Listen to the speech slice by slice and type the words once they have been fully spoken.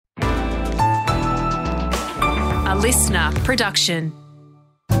A listener production.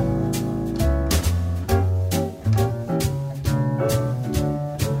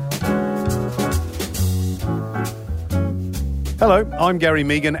 Hello, I'm Gary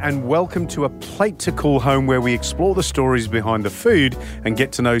Megan and welcome to A Plate to Call Home, where we explore the stories behind the food and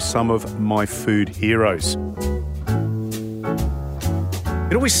get to know some of my food heroes.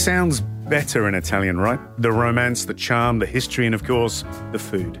 It always sounds better in Italian, right? The romance, the charm, the history, and of course, the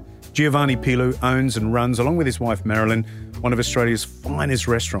food. Giovanni Pilu owns and runs, along with his wife Marilyn, one of Australia's finest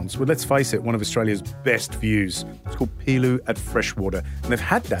restaurants. Well, let's face it, one of Australia's best views. It's called Pilu at Freshwater, and they've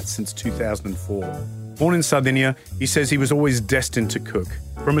had that since 2004. Born in Sardinia, he says he was always destined to cook.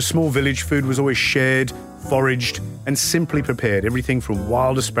 From a small village, food was always shared, foraged, and simply prepared. Everything from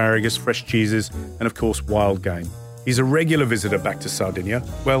wild asparagus, fresh cheeses, and of course, wild game. He's a regular visitor back to Sardinia.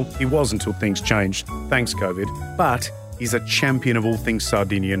 Well, he was until things changed, thanks COVID. But he's a champion of all things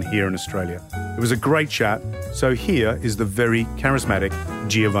Sardinian here in Australia. It was a great chat, so here is the very charismatic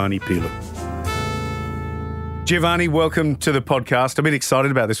Giovanni Pilu. Giovanni, welcome to the podcast. I've been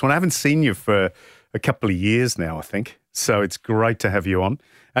excited about this one. I haven't seen you for a couple of years now, I think. So it's great to have you on.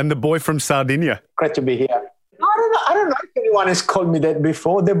 And the boy from Sardinia. Great to be here. I don't know if anyone has called me that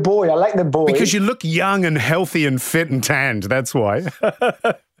before. The boy, I like the boy. Because you look young and healthy and fit and tanned, that's why.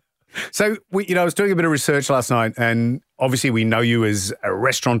 So, I was doing a bit of research last night, and obviously we know you as a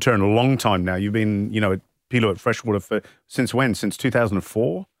restaurateur in a long time now. You've been, at Pilu at Freshwater since when? Since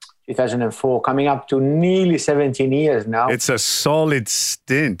 2004? 2004, coming up to nearly 17 years now. It's a solid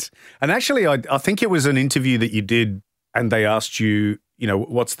stint. And actually, I think it was an interview that you did, and they asked you,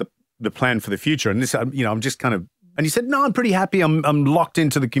 what's the plan for the future? And this, I'm just kind of, and you said, no, I'm pretty happy. I'm locked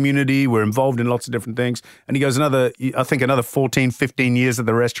into the community. We're involved in lots of different things. And he goes, another 14, 15 years at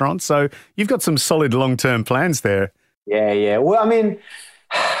the restaurant. So you've got some solid long-term plans there. Yeah. Well, I mean,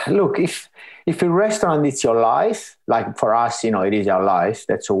 look, if a restaurant is your life, like for us, it is our life.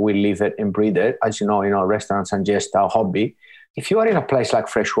 That's how we live it and breathe it. As you know, restaurants are just our hobby. If you are in a place like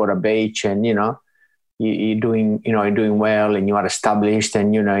Freshwater Beach and, you're doing well and you are established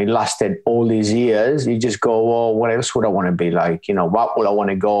and, it lasted all these years, you just go, well, what else would I want to be like? What would I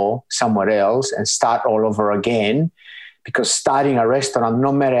want to go somewhere else and start all over again? Because starting a restaurant,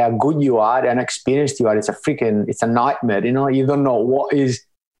 no matter how good you are and experienced you are, it's a nightmare. You don't know what is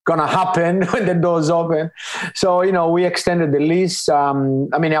going to happen when the doors open. So, we extended the lease.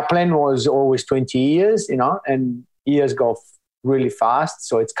 Our plan was always 20 years, and years go really fast.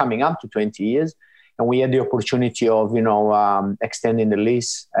 So it's coming up to 20 years. And we had the opportunity of, extending the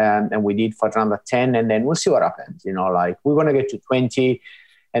lease, and we did for another 10, and then we'll see what happens. We're going to get to 20,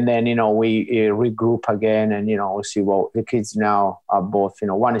 and then, we regroup again, and, we'll see what the kids now are both,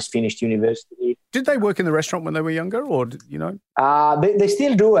 one is finished university. Did they work in the restaurant when they were younger, or, They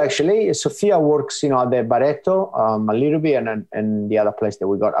still do, actually. Sophia works, at the Barretto a little bit, and the other place that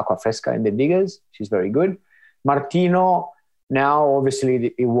we got, Acquafresca in the Diggers. She's very good. Martino, now,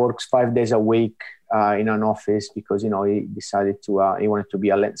 obviously, he works 5 days a week in an office because, he decided he wanted to be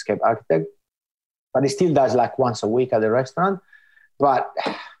a landscape architect. But he still does like once a week at the restaurant. But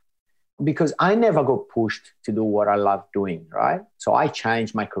because I never got pushed to do what I love doing, right? So I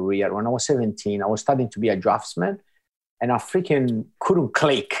changed my career. When I was 17, I was studying to be a draftsman, and I freaking couldn't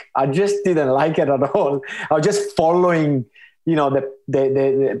click. I just didn't like it at all. I was just following,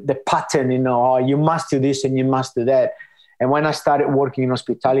 the pattern, you must do this and you must do that. And when I started working in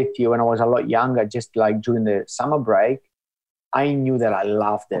hospitality when I was a lot younger, just like during the summer break, I knew that I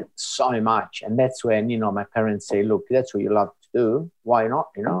loved it so much. And that's when, my parents say, look, that's what you love to do. Why not?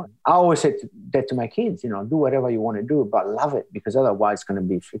 I always said that to my kids, do whatever you want to do, but love it, because otherwise it's going to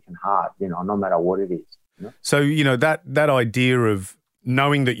be freaking hard, no matter what it is. So, that idea of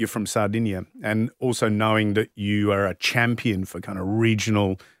knowing that you're from Sardinia and also knowing that you are a champion for kind of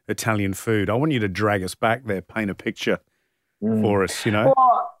regional Italian food, I want you to drag us back there, paint a picture for us,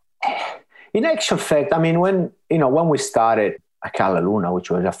 Well, in actual fact, when we started at Cala Luna, which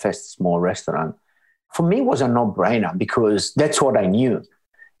was a first small restaurant, for me it was a no-brainer because that's what I knew.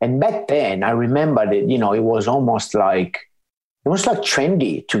 And back then, I remember that, it was almost like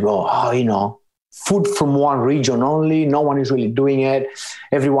trendy to go, food from one region only. No one is really doing it.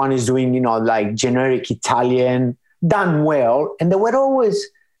 Everyone is doing, like generic Italian, done well. And there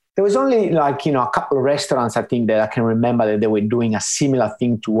was only a couple of restaurants, I think, that I can remember that they were doing a similar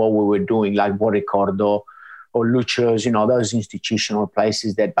thing to what we were doing, like Borricordo or Lucio's, those institutional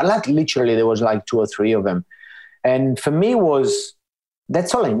places but like literally there was like 2 or 3 of them. And for me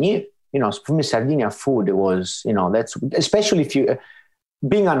that's all I knew. For me, Sardinia food, it was, that's, especially if you,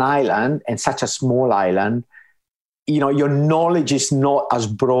 being an island and such a small island, your knowledge is not as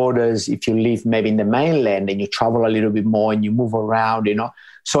broad as if you live maybe in the mainland and you travel a little bit more and you move around,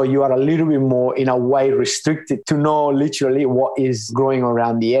 So you are a little bit more, in a way, restricted to know literally what is growing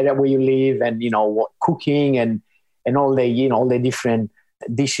around the area where you live and, what cooking and all the different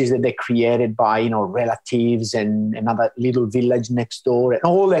dishes that they created by, relatives and another little village next door and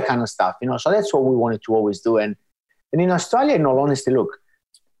all that kind of stuff, So that's what we wanted to always do. And in Australia, in all honesty, look,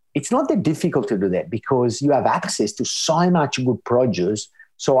 it's not that difficult to do that because you have access to so much good produce.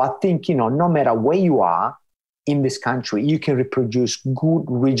 So I think, no matter where you are in this country, you can reproduce good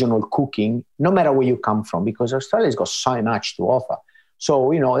regional cooking, no matter where you come from, because Australia's got so much to offer.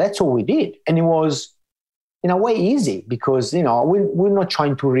 So, that's what we did. And it was, in a way, easy because, we're not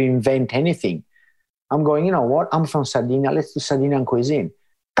trying to reinvent anything. I'm going, you know what? I'm from Sardinia. Let's do Sardinian cuisine.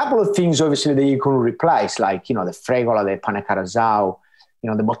 A couple of things, obviously, that you can replace, like, the fregola, the pane carasau,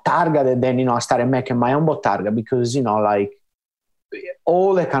 the botarga, that then, I started making my own botarga because, like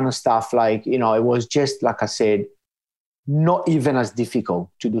all that kind of stuff, like, it was just, like I said, not even as difficult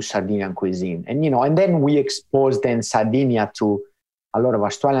to do Sardinian cuisine. And, and then we exposed then Sardinia to a lot of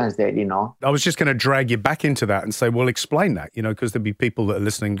Australians that, I was just going to drag you back into that and say, well, explain that, because there'd be people that are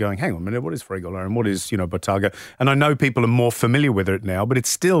listening going, hang on a minute, what is fregola and what is, botarga? And I know people are more familiar with it now, but it's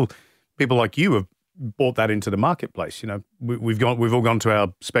still, people like you have brought that into the marketplace. We've all gone to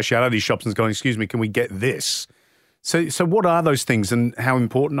our specialty shops and gone, excuse me, can we get this? So what are those things and how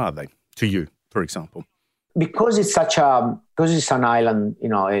important are they to you, for example? Because it's an island,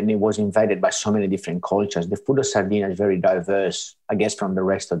 and it was invaded by so many different cultures, the food of Sardinia is very diverse, I guess, from the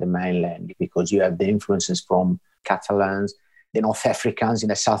rest of the mainland, because you have the influences from Catalans, the North Africans in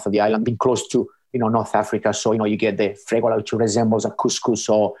the south of the island, being close to, North Africa. So, you get the fregola, which resembles a couscous,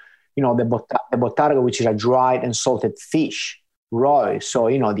 or, the botarga, which is a dried and salted fish, raw. So,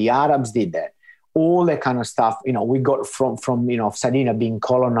 the Arabs did that. All that kind of stuff, we got from Sardinia being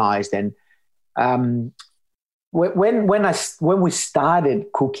colonized. And when we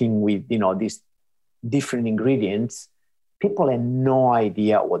started cooking with, these different ingredients, people had no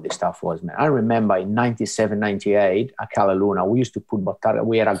idea what the stuff was, man. I remember in 97, 98 at Calaluna, we used to put botarga.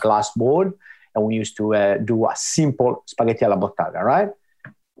 We had a glass board and we used to do a simple spaghetti alla botarga, right?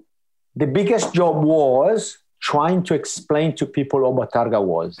 The biggest job was trying to explain to people what botarga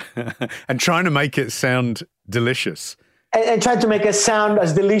was. And trying to make it sound delicious. And trying to make it sound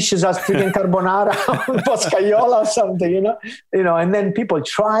as delicious as chicken carbonara or pascaiola or something, and then people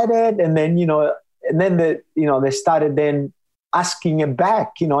tried it, and then, they started then asking it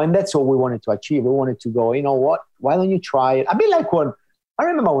back, and that's what we wanted to achieve. We wanted to go, what, why don't you try it? I mean, like I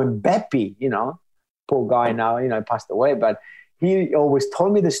remember when Beppe, poor guy now, he passed away, but he always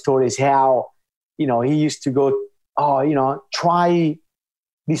told me the stories how, he used to go, try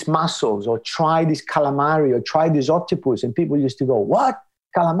these mussels or try this calamari or try this octopus. And people used to go, what?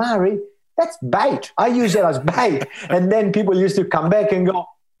 Calamari? That's bait. I use it as bait. And then people used to come back and go,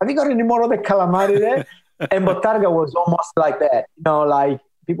 have you got any more of the calamari there? And botarga was almost like that. Like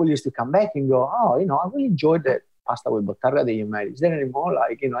people used to come back and go, I really enjoyed that pasta with botarga that you made. Is there any more?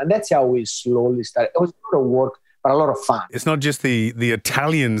 And that's how we slowly started. It was a lot of work, but a lot of fun. It's not just the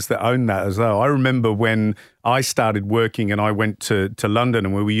Italians that own that as well. I remember when I started working and I went to London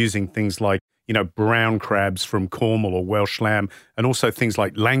and we were using things like, brown crabs from Cornwall or Welsh lamb, and also things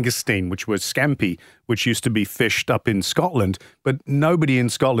like langoustine, which was scampi, which used to be fished up in Scotland. But nobody in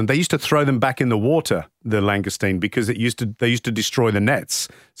Scotland, they used to throw them back in the water, the langoustine, because they used to destroy the nets.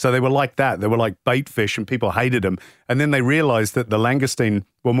 So they were like that. They were like bait fish and people hated them. And then they realized that the langoustine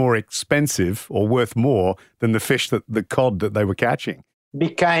were more expensive or worth more than the cod that they were catching.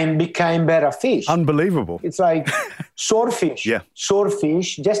 Became better fish. Unbelievable. It's like swordfish. Yeah.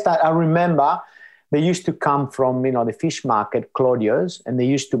 Swordfish. Just I remember they used to come from, the fish market, Claudio's, and they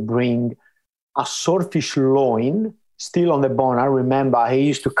used to bring a swordfish loin still on the bone. I remember he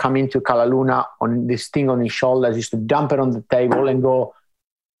used to come into Calaluna on this thing on his shoulders, used to dump it on the table and go,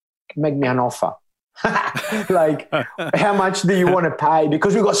 make me an offer. Like, how much do you want to pay?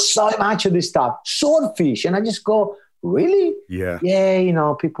 Because we got so much of this stuff. Swordfish. And I just go, really? Yeah.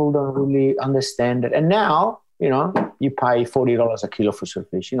 Yeah, people don't really understand it. And now, you pay $40 a kilo for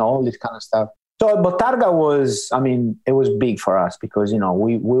swordfish, all this kind of stuff. So botarga was, it was big for us because,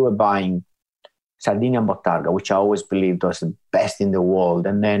 we were buying Sardinian botarga, which I always believed was the best in the world.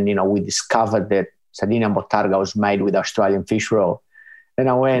 And then, we discovered that Sardinian botarga was made with Australian fish roe. And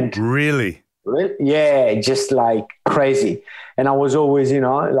I went... Really? Yeah, just like crazy. And I was always,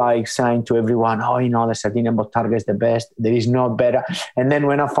 saying to everyone, the Sardinian botarga is the best. There is no better. And then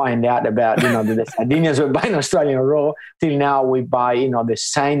when I find out about, the Sardinians were buying Australian raw, till now we buy, the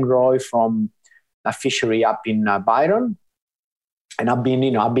same raw from a fishery up in Byron. And I've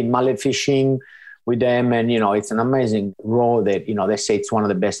been mullet fishing with them, and it's an amazing roe that they say it's one of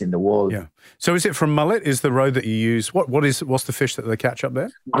the best in the world. Yeah. So is it from mullet? Is the roe that you use? What's the fish that they catch up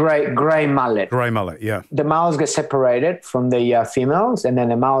there? Grey mullet. Grey mullet. Yeah. The males get separated from the females, and then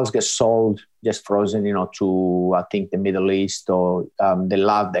the males get sold just frozen, to I think the Middle East, or they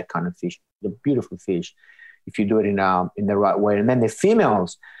love that kind of fish. The beautiful fish, if you do it in the right way. And then the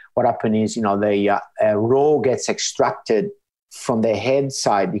females, what happens is the roe gets extracted from the head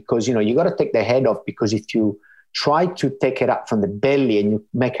side, because you got to take the head off, because if you try to take it up from the belly and you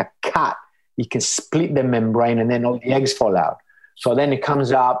make a cut, you can split the membrane and then all the eggs fall out. So then it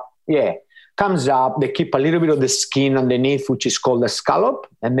comes up. They keep a little bit of the skin underneath, which is called the scallop,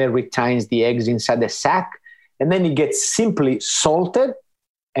 and then retains the eggs inside the sac, and then it gets simply salted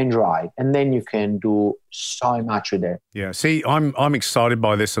and dried, and then you can do so much with it. Yeah, see, I'm excited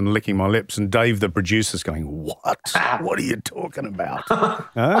by this and licking my lips, and Dave, the producer's going, "What? What are you talking about?"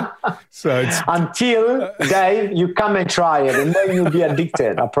 Huh? So it's until Dave, you come and try it, and then you'll be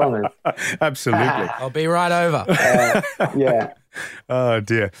addicted. I promise. Absolutely, I'll be right over. Yeah. Oh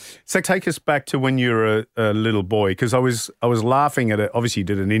dear. So take us back to when you were a little boy, because I was laughing at it. Obviously, you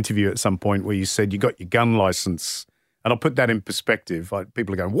did an interview at some point where you said you got your gun license. And I'll put that in perspective.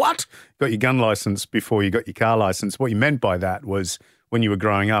 People are going, what? You got your gun license before you got your car license. What you meant by that was when you were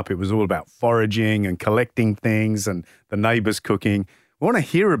growing up, it was all about foraging and collecting things and the neighbours cooking. I want to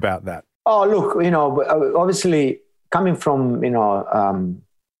hear about that. Oh, look, obviously coming from,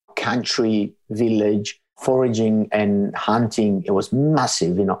 country, village, foraging and hunting, it was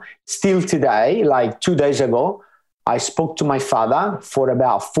massive, Still today, like 2 days ago, I spoke to my father for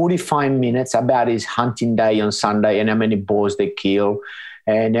about 45 minutes about his hunting day on Sunday and how many boars they killed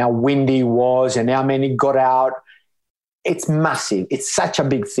and how windy it was and how many got out. It's massive. It's such a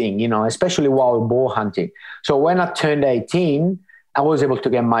big thing, especially wild boar hunting. So when I turned 18, I was able to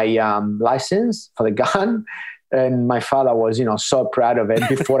get my license for the gun. And my father was, so proud of it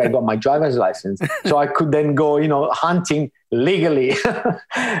before I got my driver's license. So I could then go, hunting legally.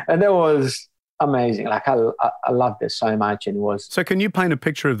 And that was amazing. Like I loved this so much, and it was. So, can you paint a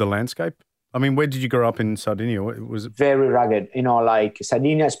picture of the landscape? I mean, where did you grow up in Sardinia? Was it very rugged? Like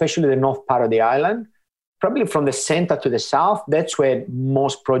Sardinia, especially the north part of the island, probably from the center to the south. That's where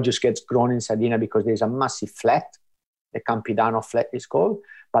most produce gets grown in Sardinia, because there's a massive flat. The Campidano flat is called.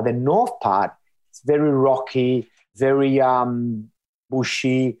 But the north part, it's very rocky, very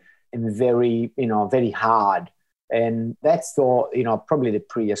bushy, and very very hard. And that's probably the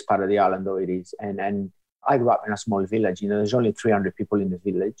prettiest part of the island, though it is. And I grew up in a small village. There's only 300 people in the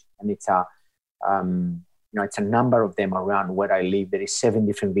village, and it's it's a number of them around where I live. There is 7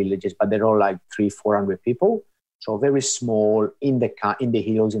 different villages, but they're all like 300-400 people. So very small in the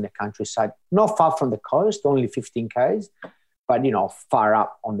hills, in the countryside, not far from the coast, only 15 km, but far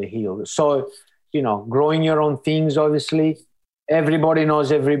up on the hill. So growing your own things, obviously, everybody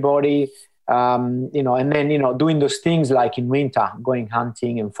knows everybody. And then, doing those things like in winter, going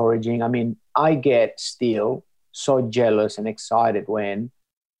hunting and foraging. I mean, I get still so jealous and excited when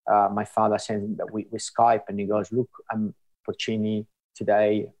my father sends that we Skype and he goes, look, I'm porcini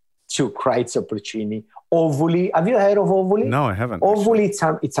today, 2 crates of porcini. Ovuli, have you heard of ovuli? No, I haven't. Ovuli,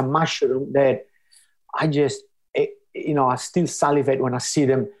 it's a mushroom that I still salivate when I see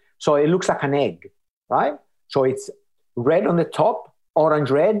them. So it looks like an egg, right? So it's red on the top,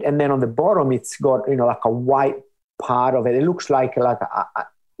 orange red, and then on the bottom it's got like a white part of it. It looks like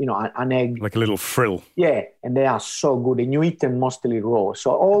an egg, like a little frill. Yeah, and they are so good, and you eat them mostly raw.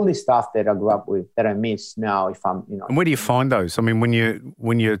 So all this stuff that I grew up with that I miss now, if I'm And where do you find those? I mean,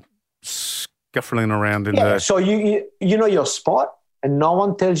 when you're scuffling around in the. So you know your spot, and no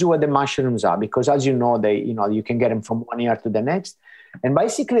one tells you where the mushrooms are, because as you know, they you can get them from one year to the next, and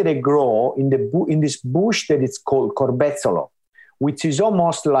basically they grow in this bush that it's called corbezzolo, which is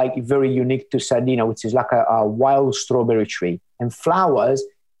almost like very unique to Sardinia, which is like a wild strawberry tree, and flowers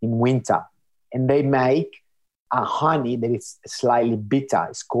in winter. And they make a honey that is slightly bitter.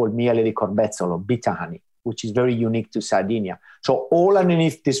 It's called miele di corbezzolo, bitter honey, which is very unique to Sardinia. So all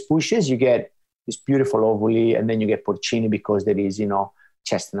underneath these bushes, you get this beautiful ovuli, and then you get porcini because there is,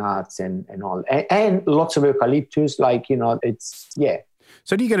 chestnuts and all. And lots of eucalyptus,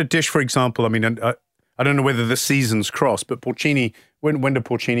 So do you get a dish, for example, I mean, I don't know whether the seasons cross, but porcini, when do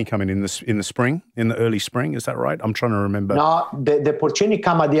porcini come in the spring, in the early spring? Is that right? I'm trying to remember. No, the porcini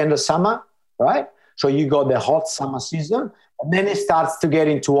come at the end of summer, right? So you got the hot summer season, and then it starts to get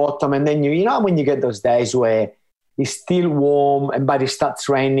into autumn, and then when you get those days where it's still warm, but it starts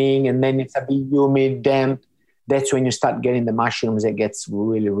raining, and then it's a bit humid, damp, that's when you start getting the mushrooms. It gets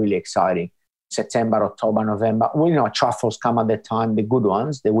really, really exciting. September, October, November. Well, truffles come at the time, the good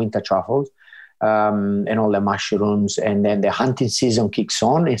ones, the winter truffles, and all the mushrooms. And then the hunting season kicks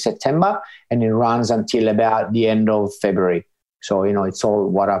on in September and it runs until about the end of February. So, it's all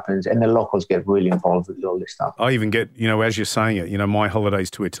what happens. And the locals get really involved with all this stuff. I even get, as you're saying it, my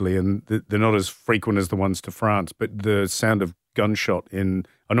holidays to Italy, and they're not as frequent as the ones to France, but the sound of gunshot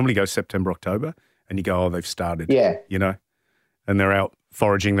I normally go September, October, and you go, oh, they've started. Yeah. And they're out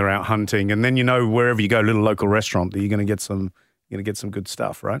foraging, they're out hunting. And then, wherever you go, little local restaurant, you're going to get some good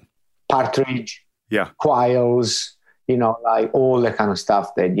stuff, right? Partridge. Yeah. Quails, like all the kind of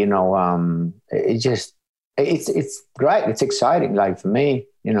stuff that, it's great. It's exciting, like for me,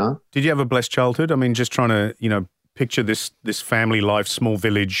 Did you have a blessed childhood? I mean, just trying to, picture this family life, small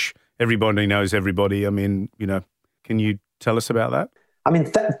village, everybody knows everybody. I mean, can you tell us about that? I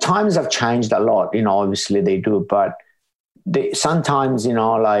mean, times have changed a lot, obviously they do, but sometimes,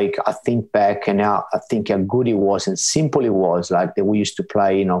 like I think back and now I think how good it was and simple it was, like that we used to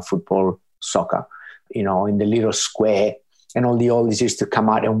play, football, soccer, in the little square, and all the oldies used to come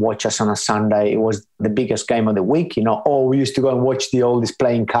out and watch us on a Sunday. It was the biggest game of the week, or we used to go and watch the oldies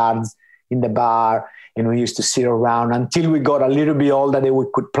playing cards in the bar, and we used to sit around until we got a little bit older that we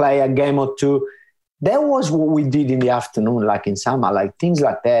could play a game or two. That was what we did in the afternoon, like in summer, like things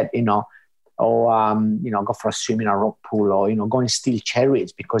like that, or, go for a swim in a rock pool, or, go and steal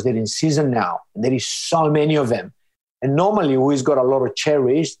cherries because they're in season now. And there is so many of them. And normally we've got a lot of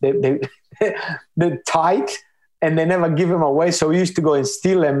cherries. They're tight and they never give them away. So we used to go and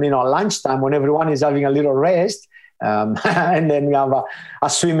steal them, lunchtime when everyone is having a little rest. And then we have a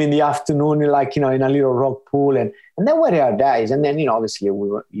swim in the afternoon, like, in a little rock pool. And then were our days. And then, obviously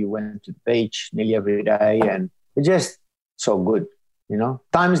you went to the beach nearly every day, and it's just so good,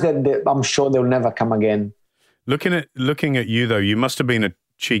 times that I'm sure they'll never come again. Looking at you though, you must have been a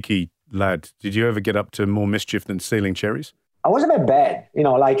cheeky lad. Did you ever get up to more mischief than stealing cherries? I was a bit bad,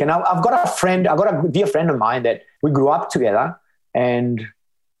 and I've got a dear friend of mine that we grew up together and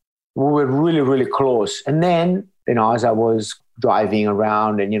we were really, really close. And then, as I was driving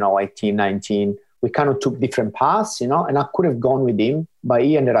around and, 18, 19, we kind of took different paths, and I could have gone with him, but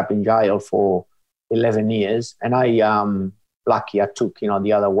he ended up in jail for 11 years. And lucky I took,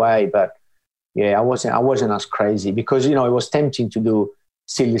 the other way. But yeah, I wasn't as crazy because, it was tempting to do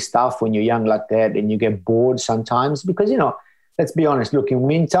silly stuff when you're young like that and you get bored sometimes because, let's be honest, look, in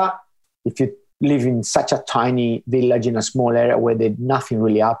winter, if you live in such a tiny village in a small area where nothing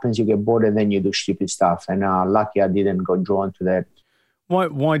really happens, you get bored and then you do stupid stuff. And lucky I didn't go drawn to that.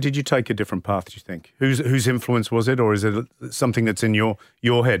 Why did you take a different path, do you think? Whose influence was it, or is it something that's in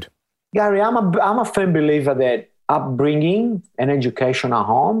your head? Gary, I'm a firm believer that upbringing and education at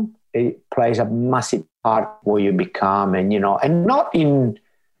home, it plays a massive part where you become, and and not in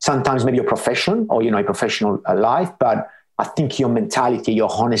sometimes maybe your profession or a professional life, but I think your mentality,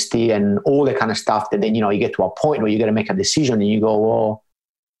 your honesty, and all that kind of stuff. That then you get to a point where you got to make a decision, and you go, "Well,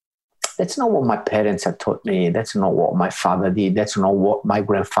 that's not what my parents had taught me. That's not what my father did. That's not what my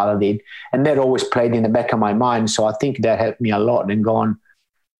grandfather did," and that always played in the back of my mind. So I think that helped me a lot. And going,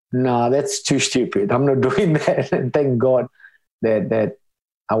 no, that's too stupid. I'm not doing that. And thank God that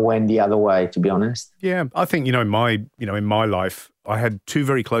I went the other way, to be honest. Yeah, I think, in my life, I had two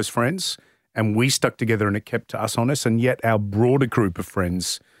very close friends and we stuck together and it kept us honest. And yet our broader group of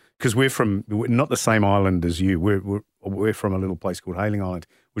friends, because we're not the same island as you. We're from a little place called Hayling Island,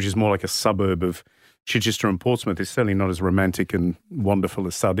 which is more like a suburb of Chichester and Portsmouth. It's certainly not as romantic and wonderful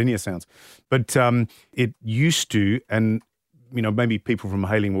as Sardinia sounds. But it used to, and maybe people from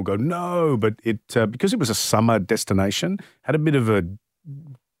Hayling will go, no, but it because it was a summer destination, had a bit of a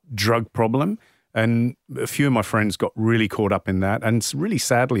drug problem, and a few of my friends got really caught up in that, and really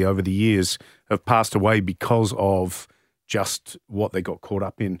sadly over the years have passed away because of just what they got caught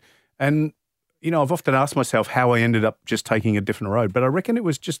up in. And I've often asked myself how I ended up just taking a different road, but I reckon it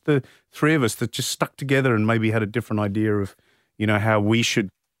was just the three of us that just stuck together and maybe had a different idea of how we should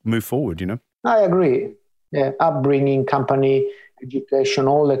move forward. I agree. Yeah, upbringing, company, education,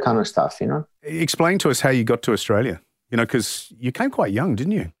 all that kind of stuff, Explain to us how you got to Australia, because you came quite young,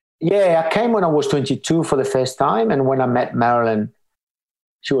 didn't you? Yeah, I came when I was 22 for the first time. And when I met Marilyn,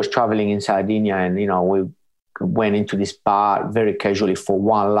 she was traveling in Sardinia, and, we went into this bar very casually for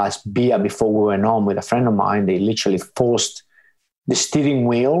one last beer before we went home with a friend of mine. They literally forced the steering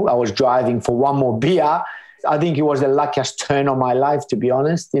wheel. I was driving for one more beer. I think it was the luckiest turn of my life, to be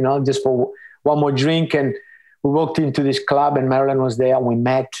honest, just for one more drink. And we walked into this club and Marilyn was there and we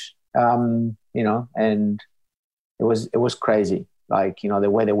met, and it was crazy. Like, the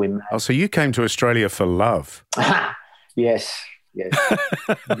way that we met. Oh, so you came to Australia for love. Yes. Yes.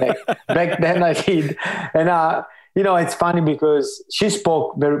 back then I did. And, it's funny because she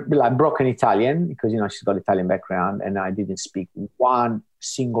spoke very like broken Italian because, she's got Italian background and I didn't speak one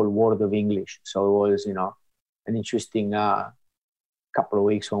single word of English. So it was, an interesting couple of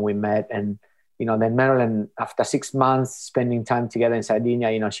weeks when we met. And, then Marilyn, after 6 months spending time together in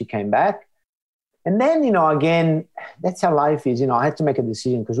Sardinia, she came back. And then, again, that's how life is. I had to make a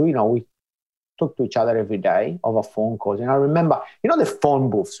decision because, we talk to each other every day over phone calls. And I remember, the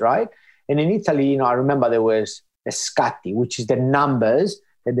phone booths, right? And in Italy, I remember there was the scatti, which is the numbers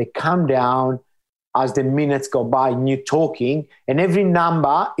that they come down as the minutes go by and you're talking. And every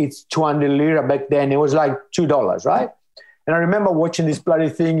number, it's 200 lira back then. It was like $2, right? And I remember watching this bloody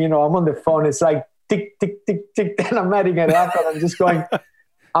thing, I'm on the phone. It's like tick, tick, tick, tick. And I'm adding it up and I'm just going,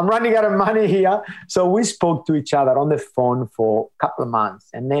 I'm running out of money here. So we spoke to each other on the phone for a couple of months.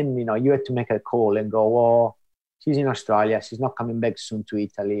 And then, you had to make a call and go, oh, she's in Australia. She's not coming back soon to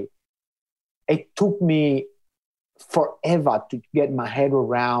Italy. It took me forever to get my head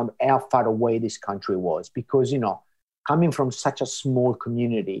around how far away this country was because, coming from such a small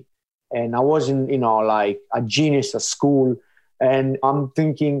community and I wasn't, like a genius at school. And I'm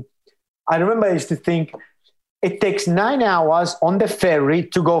thinking, I remember I used to think, it takes 9 hours on the ferry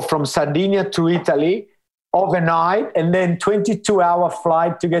to go from Sardinia to Italy overnight and then 22-hour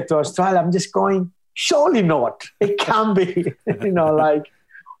flight to get to Australia. I'm just going, surely not. It can't be, like,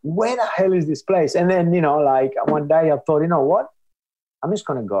 where the hell is this place? And then, like one day I thought, what? I'm just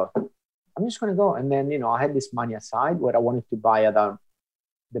going to go. And then, I had this money aside where I wanted to buy the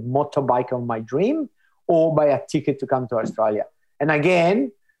motorbike of my dream or buy a ticket to come to Australia. And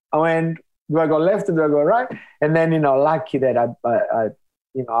again, I went, do I go left or do I go right? And then, lucky that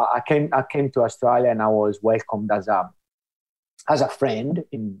I came to Australia and I was welcomed as a friend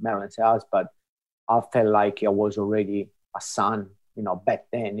in Marilyn's house, but I felt like I was already a son, back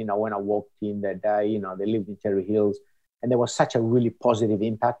then, when I walked in that day, they lived in Terry Hills and there was such a really positive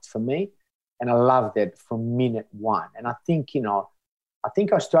impact for me. And I loved it from minute one. And I think,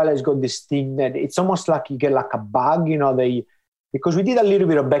 Australia's got this thing that it's almost like you get like a bug, because we did a little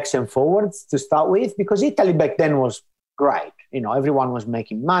bit of backs and forwards to start with, because Italy back then was great. Everyone was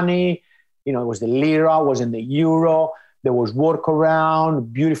making money. It was the lira, wasn't the euro. There was work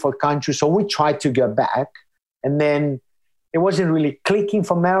around, beautiful country. So we tried to get back. And then it wasn't really clicking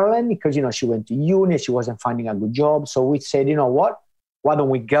for Marilyn because, she went to uni. She wasn't finding a good job. So we said, what? Why don't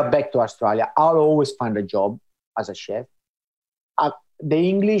we get back to Australia? I'll always find a job as a chef. The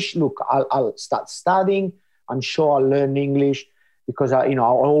English, look, I'll start studying. I'm sure I'll learn English. Because I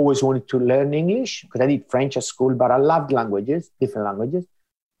always wanted to learn English because I did French at school, but I loved languages, different languages.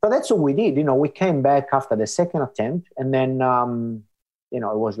 So that's what we did. We came back after the second attempt and then, it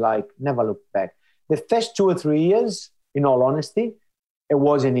was like never looked back. The first 2 or 3 years, in all honesty, it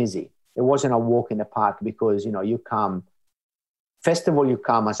wasn't easy. It wasn't a walk in the park because, you come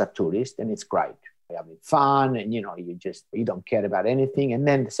as a tourist and it's great. You're having fun and, you don't care about anything. And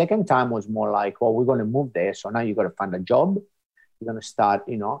then the second time was more like, well, we're going to move there. So now you got to find a job. You're going to start,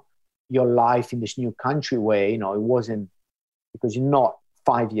 your life in this new country where, it wasn't because you're not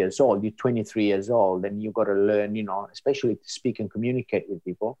 5 years old, you're 23 years old and you got to learn, especially to speak and communicate with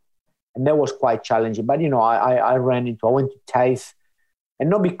people. And that was quite challenging. But, I went to TAFE and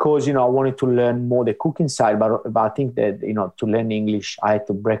not because, I wanted to learn more the cooking side, but I think that, to learn English, I had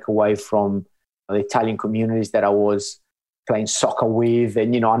to break away from the Italian communities that I was playing soccer with.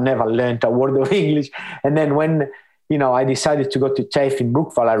 And, I never learned a word of English. And then when, I decided to go to TAFE in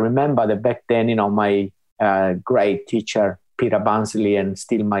Brookvale. I remember that back then, my great teacher, Peter Bansley, and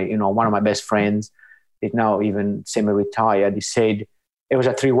still my, one of my best friends, is now even semi-retired. He said, it was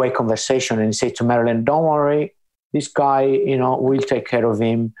a 3-way conversation. And he said to Marilyn, don't worry, this guy, we'll take care of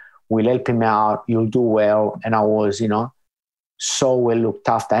him. We'll help him out. You'll do well. And I was, so well looked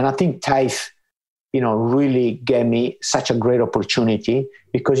after. And I think TAFE, really gave me such a great opportunity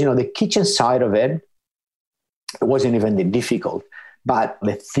because, the kitchen side of it, it wasn't even that difficult, but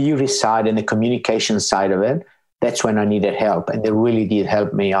the theory side and the communication side of it, that's when I needed help. And they really did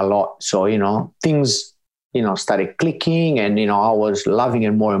help me a lot. So, things, started clicking and, I was loving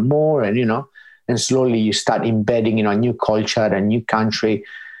it more and more. And, and slowly you start embedding, a new culture, a new country.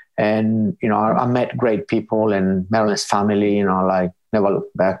 And, I met great people and Marilyn's family, like never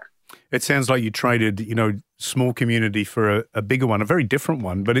looked back. It sounds like you traded, small community for a bigger one, a very different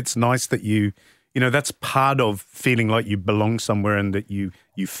one, but it's nice that that's part of feeling like you belong somewhere and that you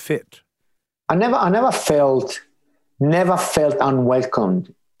fit. I never felt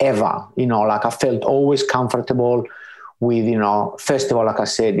unwelcomed ever. Like I felt always comfortable with, first of all, like I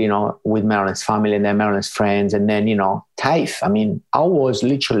said, with Marilyn's family and then Marilyn's friends, and then, TAFE. I mean, I was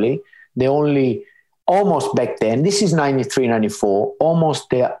literally the only, almost back then, this is 93, 94, almost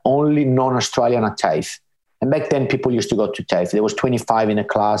the only non-Australian at TAFE. And back then people used to go to TAFE. There was 25 in a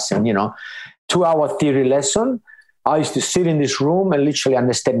class and, 2-hour theory lesson. I used to sit in this room and literally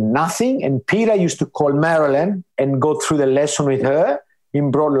understand nothing. And Peter used to call Marilyn and go through the lesson with her in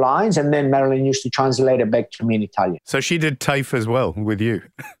broad lines. And then Marilyn used to translate it back to me in Italian. So she did TAFE as well with you.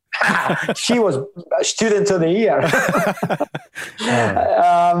 She was a student of the year.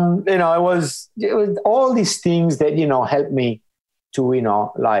 It was all these things that, helped me to,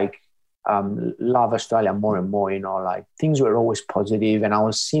 love Australia more and more, things were always positive, and I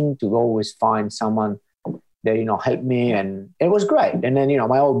was seemed to always find someone that, helped me, and it was great. And then,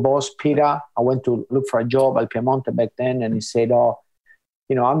 my old boss, Peter, I went to look for a job at Piemonte back then, and he said, I'll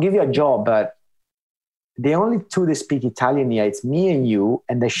give you a job, but the only two that speak Italian here, it's me and you,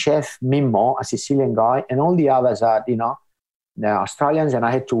 and the chef Mimmo, a Sicilian guy, and all the others are, they're Australians, and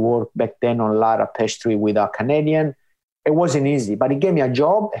I had to work back then on a lot of pastry with a Canadian. It wasn't easy, but he gave me a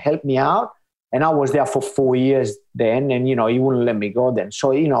job, helped me out, and I was there for 4 years then, and, he wouldn't let me go then.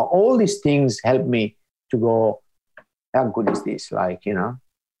 So, all these things helped me to go, how good is this?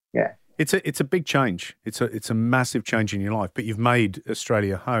 Yeah. It's a big change. It's a massive change in your life, but you've made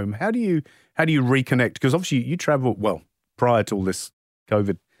Australia home. How do you reconnect? Because obviously you travel, well, prior to all this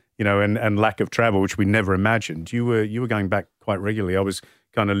COVID, and lack of travel, which we never imagined, you were going back quite regularly. I was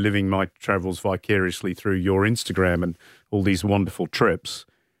kind of living my travels vicariously through your Instagram and all these wonderful trips.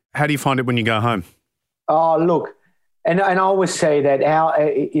 How do you find it when you go home? Oh, look, and I always say that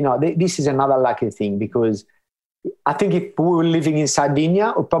this is another lucky thing, because I think if we were living in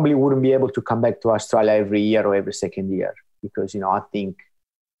Sardinia, we probably wouldn't be able to come back to Australia every year or every second year, because, I think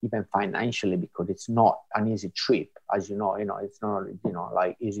even financially, because it's not an easy trip, as you know, it's not,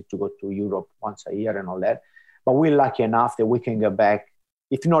 easy to go to Europe once a year and all that. But we're lucky enough that we can go back,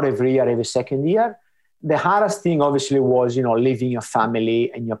 if not every year, every second year. The hardest thing obviously was, leaving your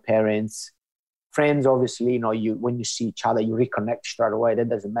family and your parents, friends, obviously, when you see each other, you reconnect straight away. That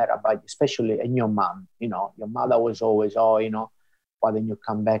doesn't matter, but especially, and your mom, your mother was always, why don't you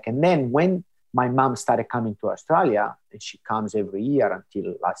come back? And then when my mom started coming to Australia, and she comes every year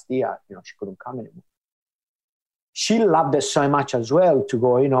until last year, she couldn't come anymore. She loved it so much as well to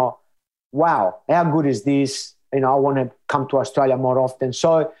go, wow, how good is this? I want to come to Australia more often.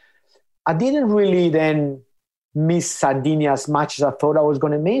 So I didn't really then miss Sardinia as much as I thought I was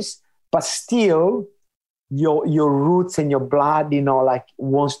going to miss, but still your roots and your blood,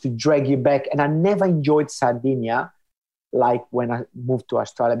 wants to drag you back. And I never enjoyed Sardinia like when I moved to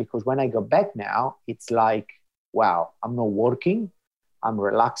Australia, because when I go back now, it's like, wow, I'm not working, I'm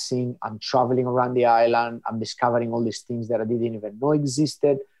relaxing, I'm traveling around the island, I'm discovering all these things that I didn't even know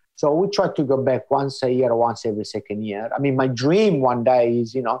existed. So we try to go back once a year or once every second year. I mean, my dream one day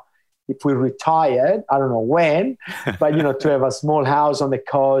is, if we retired, I don't know when, but, to have a small house on the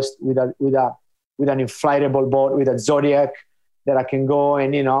coast with an inflatable boat, with a Zodiac that I can go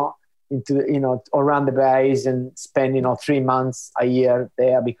and, into, around the bays and spend, 3 months a year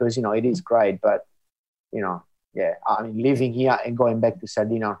there, because, it is great. But, yeah, I mean, living here and going back to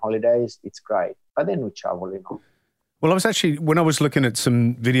Sardinia on holidays, it's great. But then we travel, Well, I was actually, when I was looking at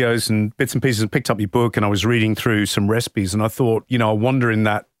some videos and bits and pieces, and picked up your book, and I was reading through some recipes, and I thought, I wonder in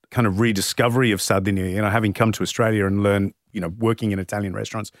that kind of rediscovery of Sardinia, having come to Australia and learn, working in Italian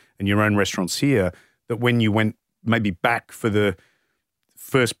restaurants and your own restaurants here, that when you went maybe back for the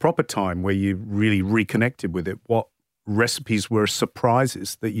first proper time where you really reconnected with it, what recipes were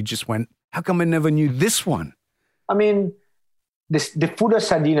surprises that you just went, how come I never knew this one? I mean, the food of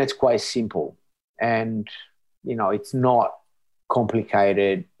Sardinia is quite simple, and it's not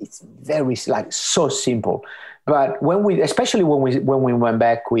complicated. It's very so simple. But especially when we went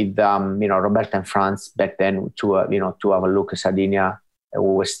back with Roberta and Franz back then to have a look at Sardinia, we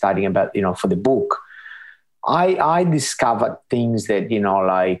were studying about for the book. I discovered things that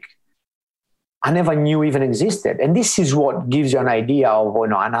I never knew even existed, and this is what gives you an idea of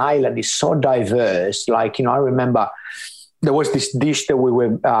an island is so diverse. I remember there was this dish that we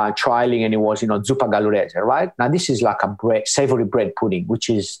were trialing, and it was, zuppa gallurese, right? Now, this is like a savory bread pudding, which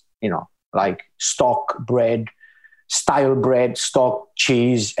is, like stock bread, style bread, stock,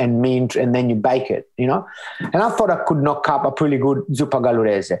 cheese, and mint, and then you bake it, And I thought I could knock up a pretty good zuppa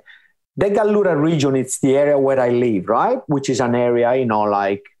gallurese. The Gallura region, it's the area where I live, right? Which is an area,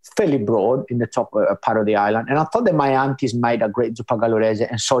 fairly broad in the top part of the island. And I thought that my aunties made a great zuppa gallurese,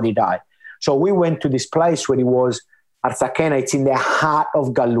 and so did I. So we went to this place where it was Arzachena. It's in the heart of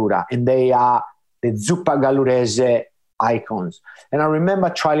Gallura, and they are the zuppa gallurese icons. And I remember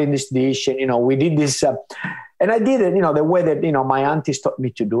trying this dish, and, we did this, and I did it, the way that, my aunties taught me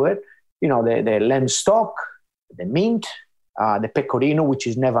to do it. The lamb stock, the mint, the pecorino, which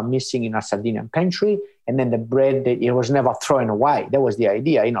is never missing in our Sardinian pantry, and then the bread that it was never thrown away. That was the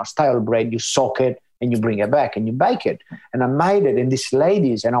idea. Style bread, you soak it and you bring it back and you bake it. And I made it, and these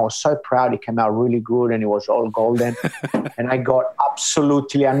ladies, and I was so proud. It came out really good, and it was all golden. And I got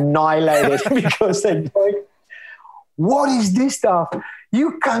absolutely annihilated because they're going, what is this stuff?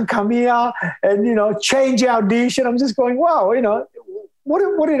 You can't come here and, change our dish. And I'm just going, wow,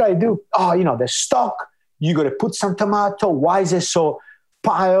 what did I do? Oh, the stock, you got to put some tomato. Why is it so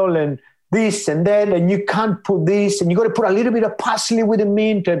pile and this and that? And you can't put this, and you got to put a little bit of parsley with the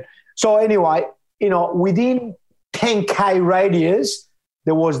mint. And so anyway, within 10K radius,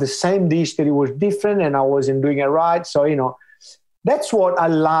 there was the same dish that it was different, and I wasn't doing it right. So, that's what I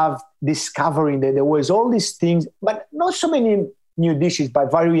love discovering, that there was all these things, but not so many new dishes, but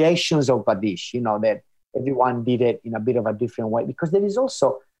variations of a dish, that everyone did it in a bit of a different way. Because there is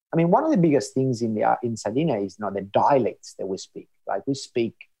also, one of the biggest things in Sardinia is, the dialects that we speak. Like, we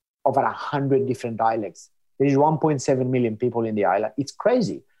speak over 100 different dialects. There is 1.7 million people in the island. It's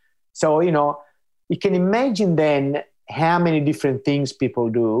crazy. So, you can imagine then how many different things people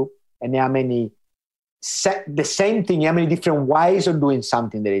do, and how many the same thing, how many different ways of doing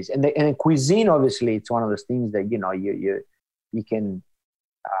something there is. And cuisine, obviously, it's one of those things that, you can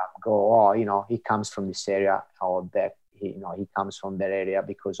go, he comes from this area, or that, he comes from that area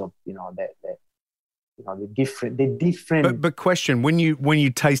because of, the different. But question, when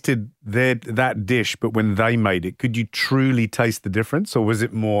you tasted that dish, but when they made it, could you truly taste the difference, or was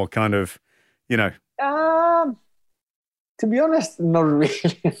it more kind of, to be honest, not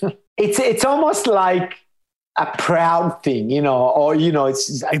really. It's almost like a proud thing, or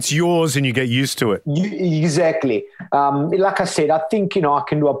it's yours and you get used to it. Exactly. Like I said, I think I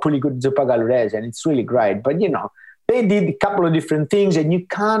can do a pretty good zuppa gallurese, and it's really great. But they did a couple of different things, and you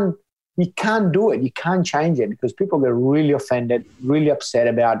can't do it. You can't change it, because people get really offended, really upset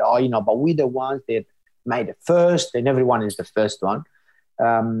about, but we're the ones that made it first, and everyone is the first one.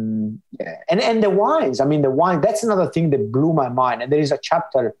 And the wines. The wine, that's another thing that blew my mind. And there is a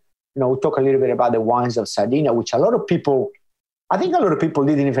chapter, we talk a little bit about the wines of Sardinia, which I think a lot of people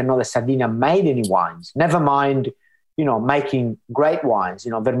didn't even know that Sardinia made any wines. Never mind, making great wines,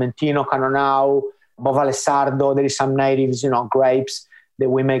 Vermentino, Cannonau, Bovale Sardo. There is some natives, grapes that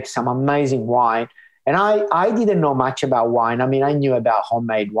we make some amazing wine. And I didn't know much about wine. I knew about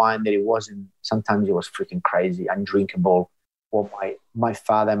homemade wine, that sometimes it was freaking crazy, undrinkable, what my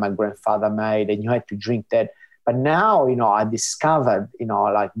father and my grandfather made, and you had to drink that. But now, I discovered,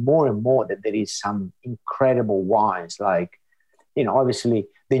 like more and more, that there is some incredible wines. Like, obviously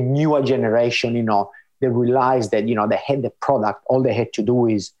the newer generation, they realized that, they had the product. All they had to do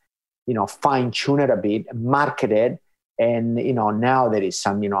is, fine tune it a bit, market it. And, now there is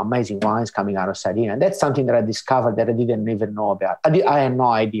some, amazing wines coming out of Sardinia. And that's something that I discovered that I didn't even know about. I had no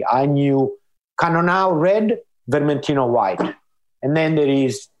idea. I knew Cannonau red, Vermentino white. And then there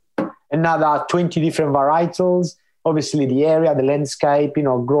is another 20 different varietals. Obviously, the area, the landscape,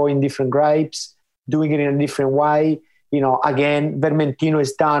 growing different grapes, doing it in a different way. Again, Vermentino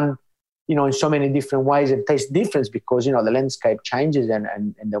is done, in so many different ways, and tastes different because, the landscape changes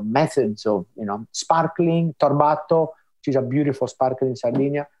and the methods of, sparkling, torbato, which is a beautiful sparkling in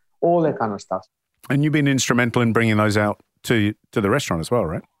Sardinia, all that kind of stuff. And you've been instrumental in bringing those out to the restaurant as well,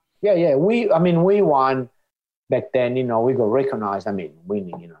 right? Yeah. We won back then, we got recognized.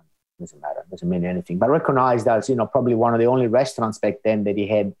 Winning, doesn't matter, doesn't mean anything, but recognized as, probably one of the only restaurants back then that he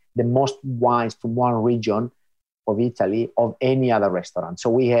had the most wines from one region of Italy of any other restaurant. So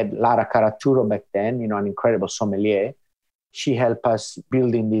we had Lara Caraturo back then, an incredible sommelier. She helped us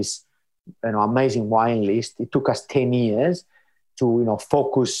building this, amazing wine list. It took us 10 years to,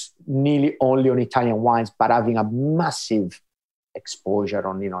 focus nearly only on Italian wines, but having a massive exposure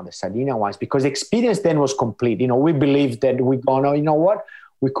on, the Sardinia wines, because the experience then was complete. We believed that we're going to, what?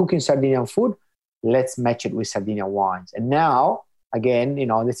 We're cooking Sardinian food, let's match it with Sardinian wines. And now, again,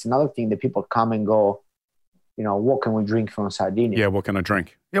 that's another thing that people come and go, what can we drink from Sardinia? Yeah, what can I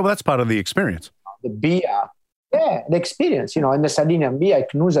drink? Yeah, well, that's part of the experience. The beer, the experience, and the Sardinian beer,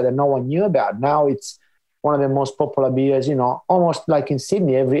 Icnusa, that no one knew about. Now it's one of the most popular beers, almost like in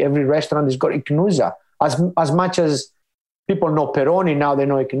Sydney, every restaurant has got Icnusa. As much as people know Peroni, now they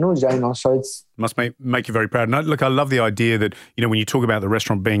know Icnusa, so it's... Must make you very proud. And look, I love the idea that, when you talk about the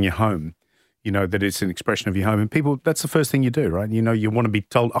restaurant being your home, that it's an expression of your home. And people, that's the first thing you do, right? You want to be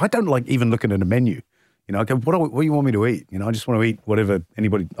told. I don't like even looking at a menu. You know, I go, what do you want me to eat? You know, I just want to eat whatever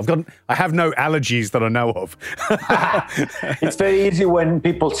I have no allergies that I know of. It's very easy when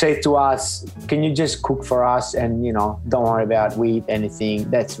people say to us, can you just cook for us and, you know, don't worry about we eat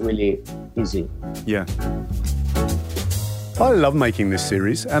anything. That's really easy. Yeah. I love making this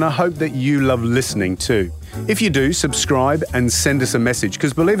series, and I hope that you love listening too. If you do, subscribe and send us a message,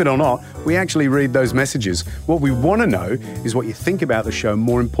 because believe it or not, we actually read those messages. What we want to know is what you think about the show,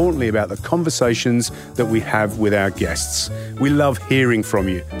 more importantly about the conversations that we have with our guests. We love hearing from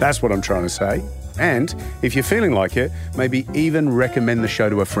you. That's what I'm trying to say. And if you're feeling like it, maybe even recommend the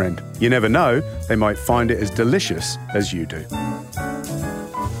show to a friend. You never know, they might find it as delicious as you do.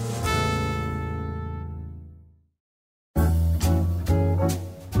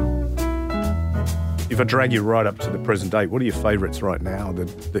 If I drag you right up to the present date, what are your favourites right now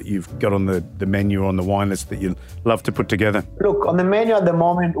that you've got on the menu or on the wine list that you love to put together? Look, on the menu at the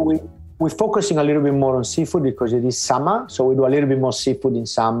moment, we're focusing a little bit more on seafood because it is summer. So we do a little bit more seafood in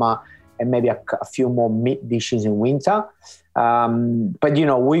summer and maybe a few more meat dishes in winter. But, you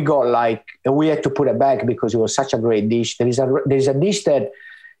know, we had to put it back because it was such a great dish. There's a dish that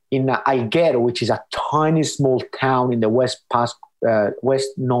in Alghero, which is a tiny small town in the west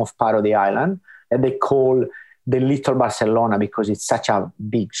north part of the island, and they call the Little Barcelona because it's such a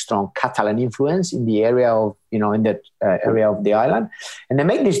big, strong Catalan influence in the area of, you know, in that area of the island. And they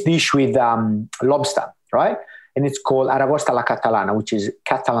make this dish with lobster, right? And it's called Aragosta a la Catalana, which is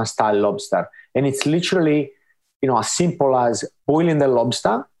Catalan-style lobster. And it's literally, you know, as simple as boiling the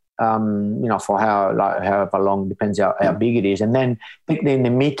lobster, you know, for however long, depends how big it is. And then take the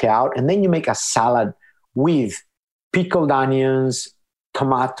meat out, and then you make a salad with pickled onions,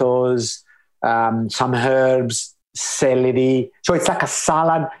 tomatoes, some herbs, celery. So it's like a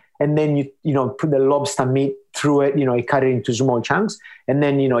salad, and then you know put the lobster meat through it. You know, you cut it into small chunks, and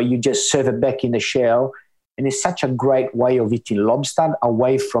then you know you just serve it back in the shell. And it's such a great way of eating lobster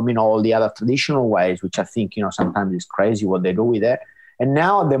away from, you know, all the other traditional ways, which I think, you know, sometimes is crazy what they do with it. And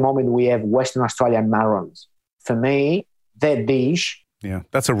now at the moment we have Western Australian marrons. For me, that dish. Yeah,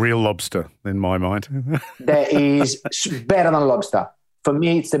 that's a real lobster in my mind. That is better than lobster. For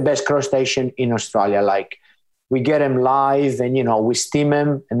me, it's the best crustacean in Australia. Like, we get them live and, you know, we steam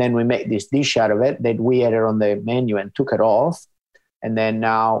them and then we make this dish out of it that we added on the menu and took it off. And then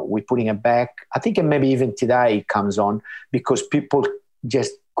now we're putting it back. I think maybe even today it comes on because people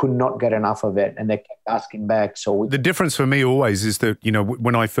just could not get enough of it and they kept asking back. So the difference for me always is that, you know,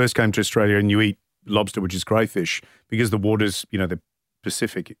 when I first came to Australia and you eat lobster, which is crayfish, because the waters, you know, the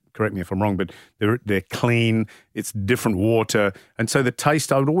Pacific, correct me if I'm wrong, but they're clean, it's different water. And so the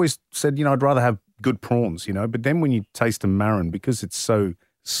taste, I would always said, you know, I'd rather have good prawns, you know, but then when you taste a marron, because it's so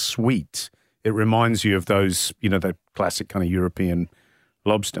sweet, it reminds you of those, you know, the classic kind of European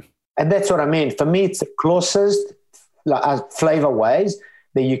lobster. And that's what I mean. For me, it's the closest flavor-wise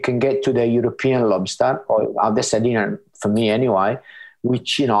that you can get to the European lobster or the Sardinian, for me anyway,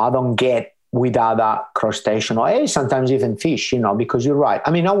 which, you know, I don't get with other crustacean or sometimes even fish, you know, because you're right.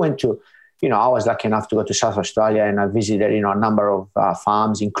 I mean, I went to, you know, I was lucky enough to go to South Australia and I visited, you know, a number of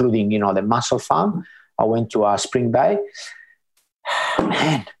farms, including, you know, the mussel farm. I went to Spring Bay.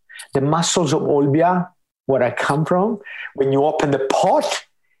 Man, the mussels of Olbia, where I come from, when you open the pot,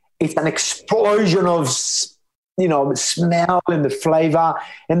 it's an explosion of, you know, smell and the flavor.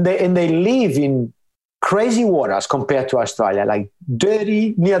 And they live in crazy waters compared to Australia, like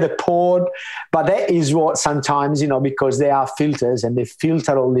dirty near the port. But that is what sometimes, you know, because they are filters and they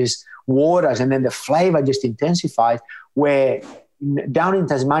filter all these waters and then the flavor just intensifies. Where down in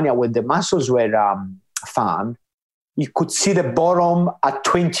Tasmania, where the mussels were farmed, you could see the bottom at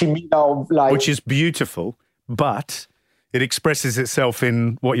 20 meters. Like, which is beautiful, but it expresses itself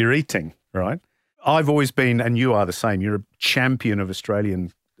in what you're eating, right? I've always been, and you are the same, you're a champion of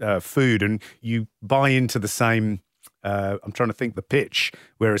Australian food, and you buy into the same, I'm trying to think, the pitch,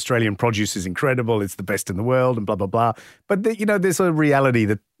 where Australian produce is incredible, it's the best in the world, and blah, blah, blah. But, you know, there's a reality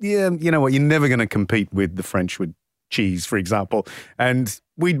that, yeah, you know what, you're never going to compete with the French with cheese, for example. And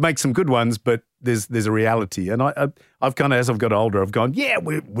we'd make some good ones, but there's a reality. And I've kind of, as I've got older, I've gone, yeah,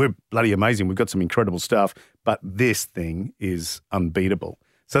 we're bloody amazing. We've got some incredible stuff, but this thing is unbeatable.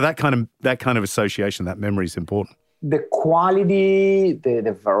 So that kind of association, that memory is important. The quality,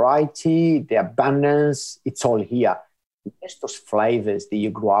 the variety, the abundance, it's all here. It's those flavors that you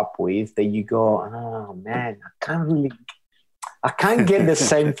grew up with that you go, oh man, I can't get the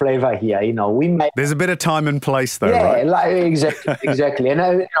same flavor here. You know, there's a bit of time and place though, yeah, right? Like, exactly.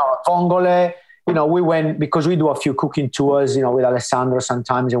 And, you know, Vongole, you know, we went, because we do a few cooking tours, you know, with Alessandro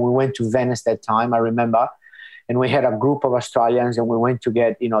sometimes, and we went to Venice that time, I remember. and we had a group of Australians, and we went to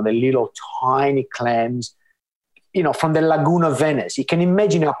get, the little tiny clams, from the Lagoon of Venice. You can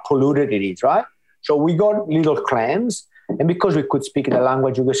imagine how polluted it is, right? So we got little clams, and because we could speak the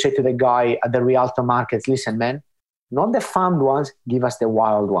language, we could say to the guy at the Rialto markets, listen, man, not the farmed ones, give us the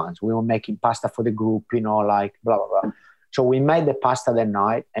wild ones. We were making pasta for the group, like blah, blah, blah. So we made the pasta that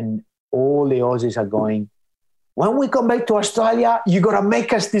night, and all the Aussies are going, when we come back to Australia, you got to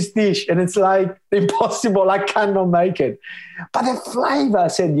make us this dish. And it's like, impossible, I cannot make it. But the flavor, I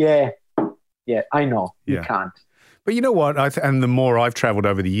said, yeah, I know, you can't. But you know what? And the more I've traveled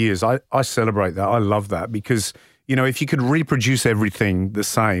over the years, I celebrate that. I love that because, if you could reproduce everything the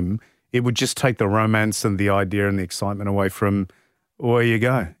same, it would just take the romance and the idea and the excitement away from where you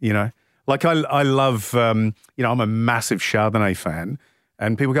go, Like I love, I'm a massive Chardonnay fan,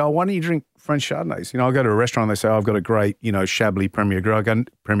 and people go, oh, why don't you drink French Chardonnays? I'll go to a restaurant and they say, oh, I've got a great, Chablis Premier Cru.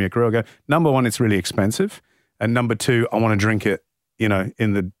 I go, number one, it's really expensive. And number two, I want to drink it, in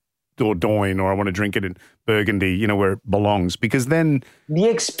the Dordogne, or I want to drink it in Burgundy, where it belongs, because then the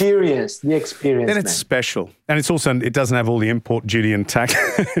experience, then it's special. And it's also, it doesn't have all the import duty and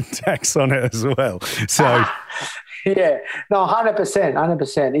tax on it as well. So yeah, no,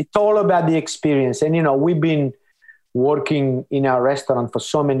 100%. It's all about the experience. And, we've been working in our restaurant for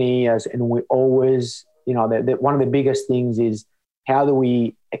so many years, and we always, one of the biggest things is how do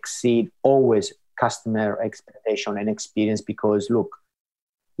we exceed always customer expectation and experience? Because look,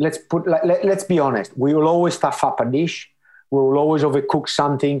 let's be honest, we will always stuff up a dish, we will always overcook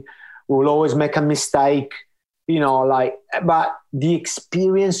something, we will always make a mistake, but the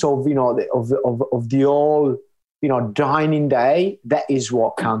experience of the whole dining day, that is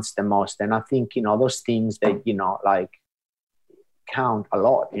what counts the most. And I think those things that count a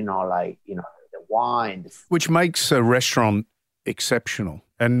lot, the wine, which makes a restaurant exceptional.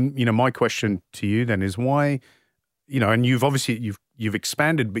 And my question to you then is why, and you've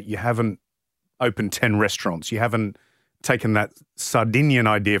expanded, but you haven't opened 10 restaurants. You haven't taken that Sardinian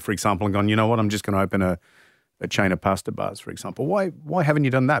idea, for example, and gone, you know what, I'm just going to open a chain of pasta bars, for example. Why haven't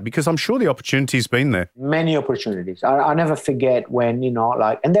you done that? Because I'm sure the opportunity's been there. Many opportunities. I never forget when, and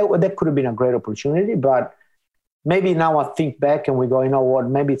that could have been a great opportunity, but maybe now I think back and we go, you know what,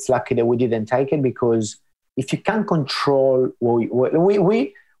 maybe it's lucky that we didn't take it, because if you can't control,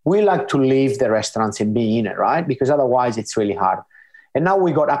 we like to leave the restaurants and be in it, right? Because otherwise it's really hard. And now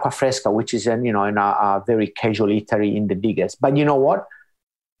we got Acqua Fresca, which is in a very casual eatery in the Diggers. But you know what?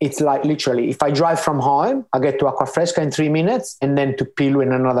 It's like literally, if I drive from home, I get to Acqua Fresca in 3 minutes and then to Pilu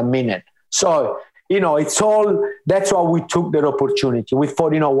in another minute. So, it's all, that's why we took that opportunity. We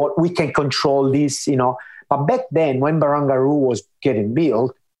thought, you know what, we can control this, But back then, when Barangaroo was getting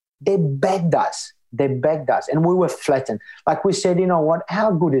built, they begged us. And we were flattened. Like we said, you know what,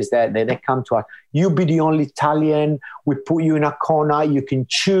 how good is that? They come to us. You be the only Italian. We put you in a corner. You can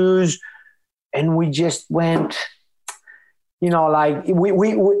choose. And we just went, we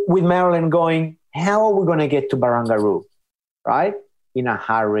with Marilyn going, how are we going to get to Barangaroo, right? In a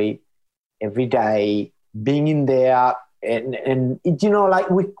hurry, every day, being in there. And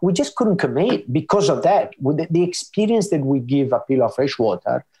we just couldn't commit because of that. With the experience that we give at Pilu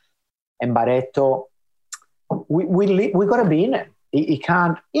Freshwater and Barreto, we got to be in it. You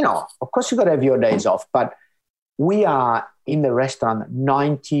can't, of course you got to have your days off, but we are in the restaurant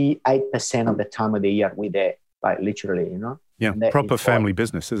 98% of the time of the year. We're there, like literally, Yeah, proper family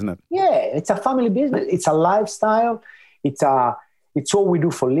business, isn't it? Yeah, it's a family business. It's a lifestyle. It's all we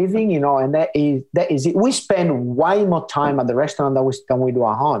do for living, and that is it. We spend way more time at the restaurant than we do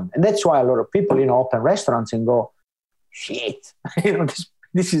at home. And that's why a lot of people, open restaurants and go, shit,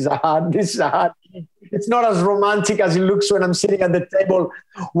 this is hard. It's not as romantic as it looks when I'm sitting at the table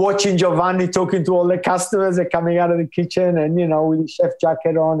watching Giovanni talking to all the customers that are coming out of the kitchen and, with the chef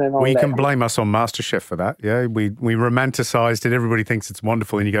jacket on and all that. Well, you can blame us on MasterChef for that. Yeah, we romanticized it. Everybody thinks it's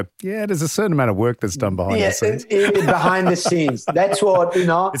wonderful. And you go, yeah, there's a certain amount of work that's done behind the scenes. Behind the scenes. That's what,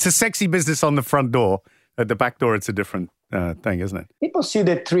 It's a sexy business on the front door. At the back door, it's a different thing, isn't it? People see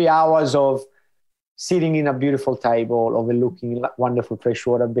the 3 hours of sitting in a beautiful table overlooking wonderful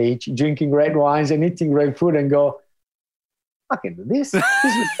freshwater beach, drinking great wines and eating great food and go, I can do this. This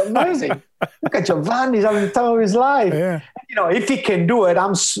is amazing. Look at Giovanni, he's having the time of his life. Yeah. If he can do it,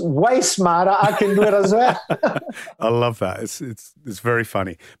 I'm way smarter. I can do it as well. I love that. It's very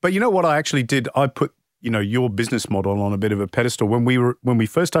funny. But you know what I actually did? I put, your business model on a bit of a pedestal. When we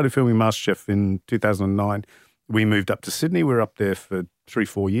first started filming MasterChef in 2009, we moved up to Sydney. We were up there for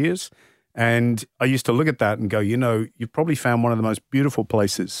 3-4 years. And I used to look at that and go, you've probably found one of the most beautiful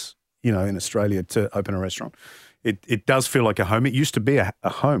places, in Australia to open a restaurant. It does feel like a home. It used to be a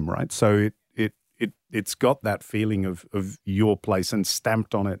home, right? So it it's got that feeling of your place and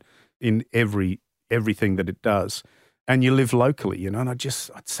stamped on it in everything that it does. And you live locally, and I'd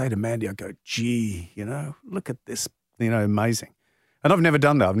say to Mandy, I go, gee, look at this, amazing. And I've never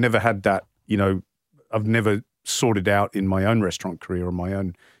done that. I've never had that, I've never sorted out in my own restaurant career or my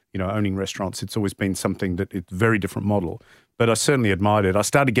own, owning restaurants. It's always been something that it's a very different model. But I certainly admired it. I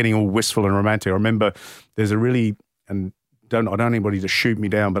started getting all wistful and romantic. I remember there's a really, and I don't want anybody to shoot me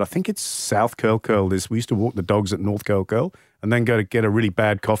down, but I think it's South Curl Curl. We used to walk the dogs at North Curl Curl and then go to get a really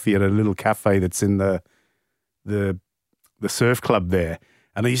bad coffee at a little cafe that's in the surf club there.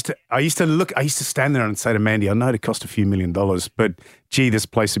 And I used to stand there and say to Mandy, I know it cost a few $1 million, but gee, this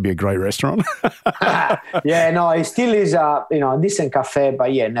place would be a great restaurant. Yeah, no, it still is a decent cafe,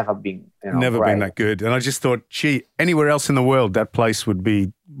 but yeah, never been been that good. And I just thought, gee, anywhere else in the world, that place would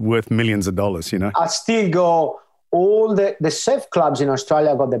be worth millions of dollars, I still go, all the surf clubs in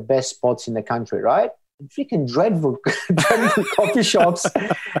Australia got the best spots in the country, right? Freaking dreadful coffee shops.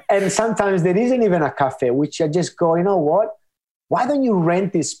 And sometimes there isn't even a cafe, which I just go, you know what? Why don't you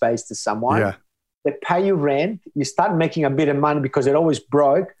rent this space to someone? Yeah. They pay you rent. You start making a bit of money because they're always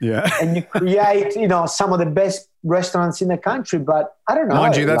broke. Yeah. And you create, some of the best restaurants in the country. But I don't know.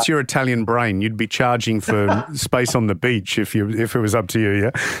 Mind you, that's your Italian brain. You'd be charging for space on the beach if it was up to you,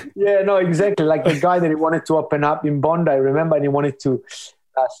 yeah? Yeah, no, exactly. Like the guy that he wanted to open up in Bondi, remember? And he wanted to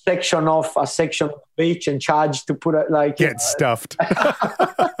section off a section of the beach and charge to put it like... Get stuffed.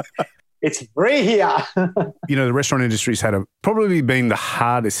 It's free here. The restaurant industry's probably been the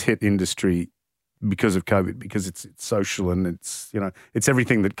hardest hit industry because of COVID, because it's social and it's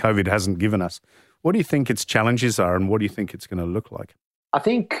everything that COVID hasn't given us. What do you think its challenges are and what do you think it's going to look like? I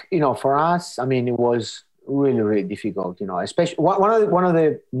think, for us, it was really, really difficult, especially one of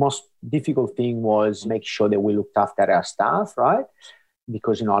the most difficult thing was make sure that we looked after our staff, right?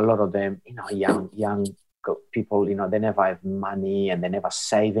 Because, a lot of them, young people, they never have money and they never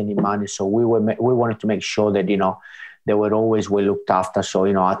save any money. So we wanted to make sure that, they were always well looked after. So,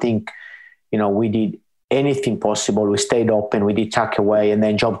 I think, we did anything possible. We stayed open, we did tuck away, and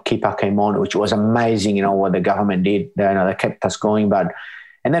then JobKeeper came on, which was amazing, what the government did. They kept us going.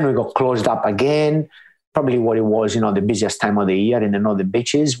 And then we got closed up again. Probably what it was, the busiest time of the year in the northern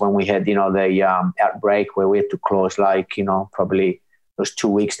beaches when we had, the outbreak where we had to close probably those 2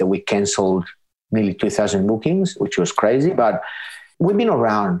 weeks that we cancelled nearly 2,000 bookings, which was crazy. But we've been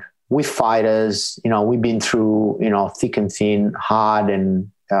around. We're fighters. We've been through, thick and thin, hard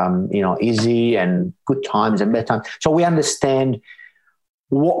and, easy and good times and bad times. So we understand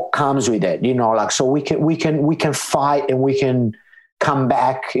what comes with it, so we can fight and we can come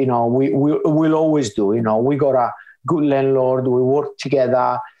back. We'll always do, we got a good landlord. We work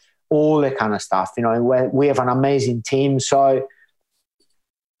together, all that kind of stuff, we have an amazing team. So,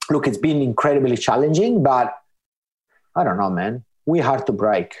 look, it's been incredibly challenging, but I don't know, man. We're hard to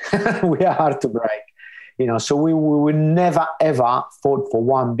break. We are hard to break. So we would never, ever thought for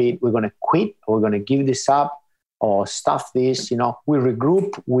one bit we're going to quit, or we're going to give this up or stuff this. We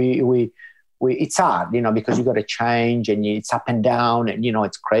regroup. We it's hard, because you got to change and it's up and down and,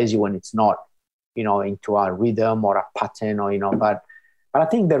 it's crazy when it's not, into a rhythm or a pattern or, But I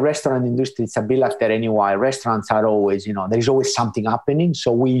think the restaurant industry, it's a bit like that anyway. Restaurants are always, there's always something happening.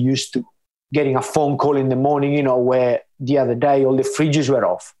 So we used to getting a phone call in the morning, where the other day all the fridges were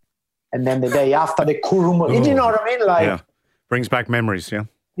off. And then the day after the kurum, you know what I mean? Yeah. Brings back memories, yeah.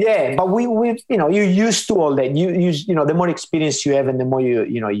 Yeah, but we you're used to all that. The more experience you have and the more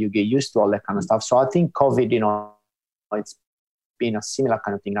you get used to all that kind of stuff. So I think COVID, it's been a similar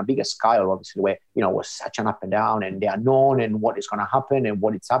kind of thing, a bigger scale, obviously, where, was such an up and down and the unknown and what is going to happen and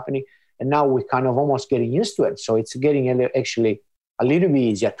what is happening. And now we're kind of almost getting used to it. So it's getting actually a little bit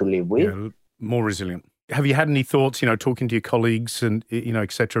easier to live with. Yeah, more resilient. Have you had any thoughts, talking to your colleagues and,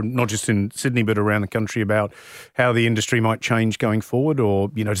 et cetera, not just in Sydney, but around the country about how the industry might change going forward? Or,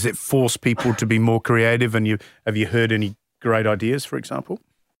 does it force people to be more creative? And have you heard any great ideas, for example?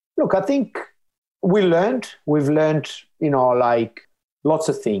 Look, I think we've learned, lots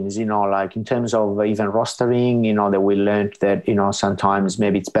of things, in terms of even rostering, that we learned that, sometimes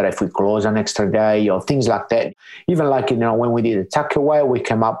maybe it's better if we close an extra day or things like that. Even when we did the tuck away, we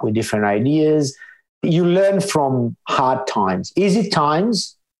came up with different ideas. You learn from hard times. Easy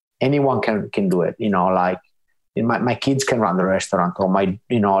times, anyone can do it. My kids can run the restaurant, or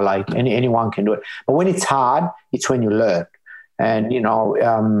anyone can do it. But when it's hard, it's when you learn. And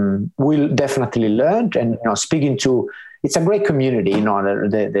we definitely learned. And speaking to, it's a great community.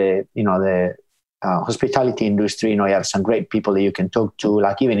 The hospitality industry, you have some great people that you can talk to,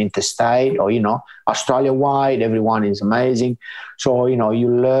 like even interstate or, Australia-wide, everyone is amazing. So, you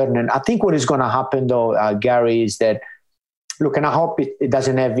learn. And I think what is going to happen though, Gary, is that, look, and I hope it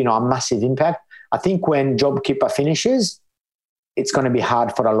doesn't have, a massive impact. I think when JobKeeper finishes, it's going to be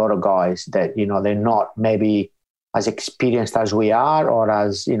hard for a lot of guys that, they're not maybe as experienced as we are or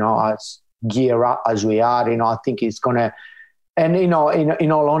as, as gear up as we are. I think it's going to, and, in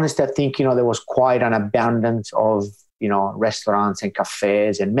all honesty, I think, there was quite an abundance of, restaurants and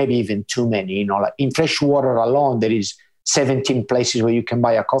cafes and maybe even too many, like in Freshwater alone, there is 17 places where you can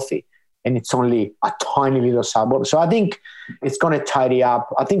buy a coffee and it's only a tiny little suburb. So I think it's going to tidy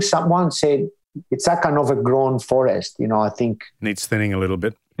up. I think someone said it's like an overgrown forest, I think. Needs thinning a little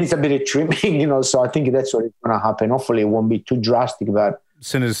bit. Needs a bit of trimming, so I think that's what is going to happen. Hopefully it won't be too drastic, but. As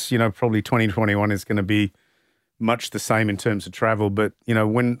soon as, probably 2021 is going to be much the same in terms of travel, but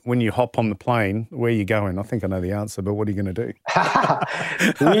when you hop on the plane, where are you going? I think I know the answer, but what are you going to do?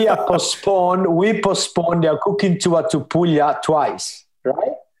 We postponed our cooking tour to Puglia twice,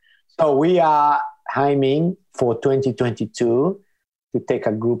 right? So we are aiming for 2022 to take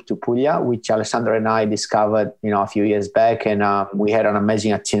a group to Puglia, which Alessandro and I discovered, a few years back, and we had an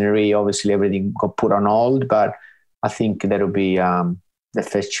amazing itinerary. Obviously, everything got put on hold, but I think that'll be the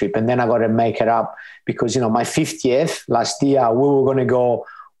first trip. And then I got to make it up because, my 50th last year, we were going to go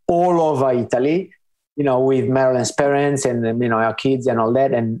all over Italy, with Marilyn's parents and, our kids and all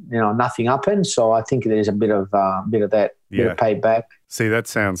that. And, nothing happened. So I think there's a bit of that, bit of payback. See, that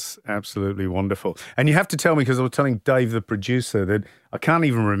sounds absolutely wonderful. And you have to tell me, because I was telling Dave, the producer, that I can't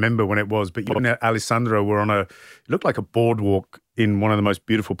even remember when it was, but you and Alessandro were on it looked like a boardwalk in one of the most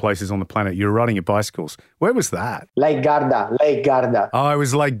beautiful places on the planet. You were riding your bicycles. Where was that? Lake Garda. Oh, it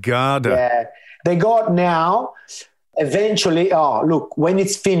was Lake Garda. Yeah. They got now, eventually, look, when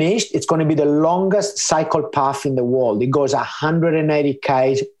it's finished, it's going to be the longest cycle path in the world. It goes 180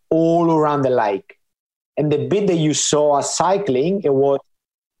 Ks all around the lake. And the bit that you saw us cycling, it was,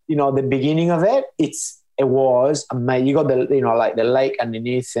 the beginning of it. It was amazing. You got the, like the lake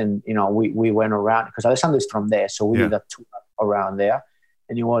underneath, and we went around because Alessandro's from there, so we did a tour around there,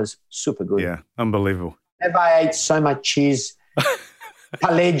 and it was super good. Yeah, unbelievable. Never ate so much cheese,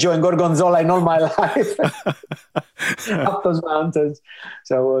 taleggio and gorgonzola in all my life up those mountains.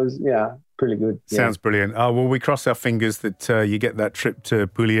 So it was, pretty good. Sounds brilliant. Well, we cross our fingers that you get that trip to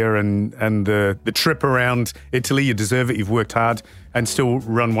Puglia and the trip around Italy. You deserve it. You've worked hard and still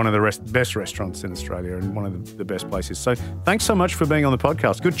run one of the best restaurants in Australia and one of the best places. So thanks so much for being on the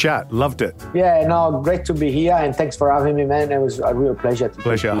podcast. Good chat. Loved it. Yeah, no, great to be here, and thanks for having me, man. It was a real pleasure.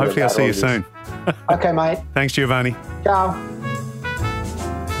 Hopefully I'll see you soon. Okay, mate. Thanks, Giovanni. Ciao.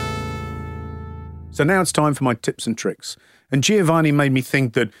 So now it's time for my tips and tricks. And Giovanni made me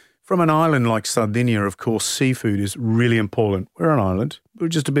think that from an island like Sardinia, of course, seafood is really important. We're an island. We're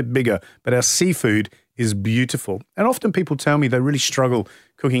just a bit bigger, but our seafood is beautiful. And often people tell me they really struggle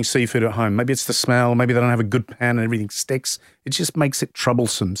cooking seafood at home. Maybe it's the smell, maybe they don't have a good pan and everything sticks. It just makes it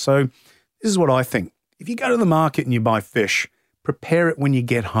troublesome. So this is what I think. If you go to the market and you buy fish, prepare it when you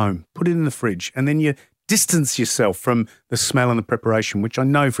get home. Put it in the fridge, and then you distance yourself from the smell and the preparation, which I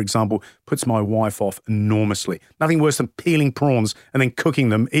know, for example, puts my wife off enormously. Nothing worse than peeling prawns and then cooking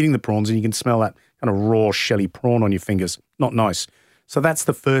them, eating the prawns, and you can smell that kind of raw, shelly prawn on your fingers. Not nice. So that's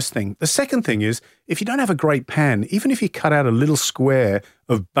the first thing. The second thing is, if you don't have a great pan, even if you cut out a little square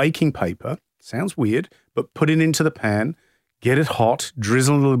of baking paper, sounds weird, but put it into the pan, get it hot,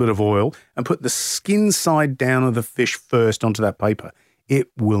 drizzle a little bit of oil, and put the skin side down of the fish first onto that paper.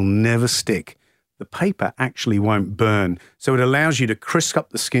 It will never stick. The paper actually won't burn. So it allows you to crisp up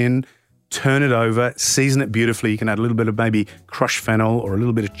the skin, turn it over, season it beautifully. You can add a little bit of maybe crushed fennel or a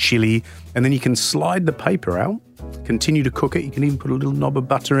little bit of chili, and then you can slide the paper out, continue to cook it. You can even put a little knob of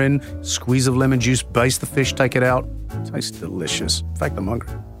butter in, squeeze of lemon juice, baste the fish, take it out. It tastes delicious. In fact, I'm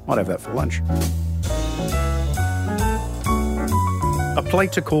hungry. Might have that for lunch. A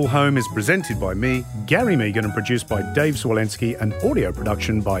Plate to Call Home is presented by me, Gary Megan, and produced by Dave Swolensky, and audio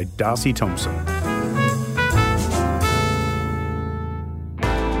production by Darcy Thompson.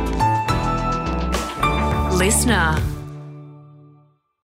 Listener.